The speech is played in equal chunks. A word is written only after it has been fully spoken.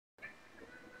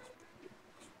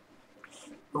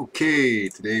Okay,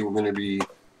 today we're going to be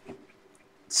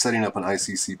setting up an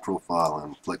ICC profile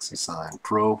in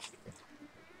FlexiSign-pro.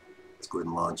 Let's go ahead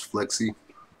and launch Flexi.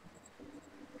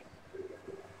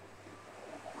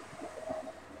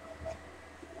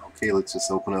 Okay, let's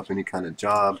just open up any kind of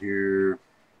job here.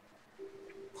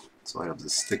 So I have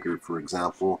this sticker, for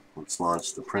example. Let's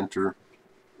launch the printer.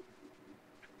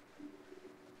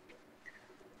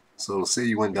 So say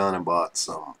you went down and bought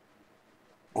some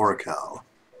Oracle,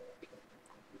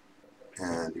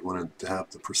 and you wanted to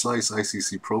have the precise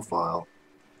ICC profile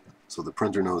so the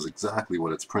printer knows exactly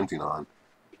what it's printing on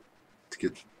to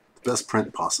get the best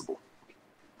print possible.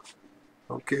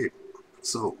 Okay,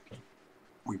 so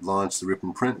we've launched the Rip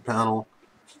and Print panel.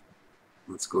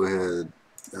 Let's go ahead,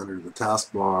 enter the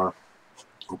taskbar,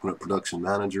 open up Production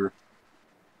Manager,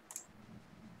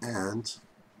 and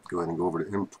go ahead and go over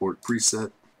to Import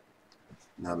Preset.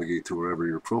 Navigate to wherever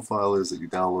your profile is that you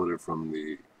downloaded from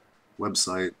the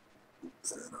website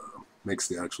that makes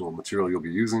the actual material you'll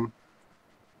be using.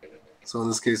 So in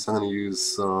this case, I'm going to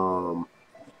use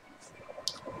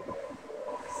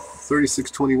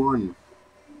 3621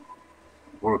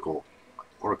 Oracle.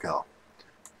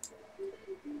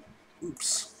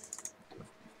 Oops.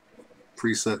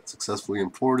 Preset successfully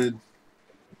imported.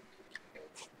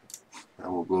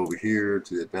 And we'll go over here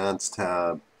to the Advanced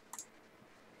tab.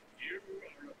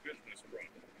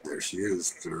 There she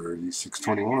is,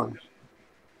 3621.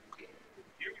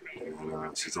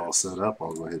 And she's all set up.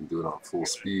 I'll go ahead and do it on full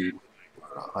speed,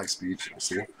 high speed, should I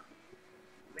say.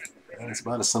 And it's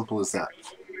about as simple as that.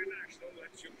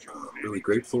 I'm really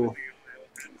grateful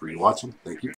for you watching. Thank you.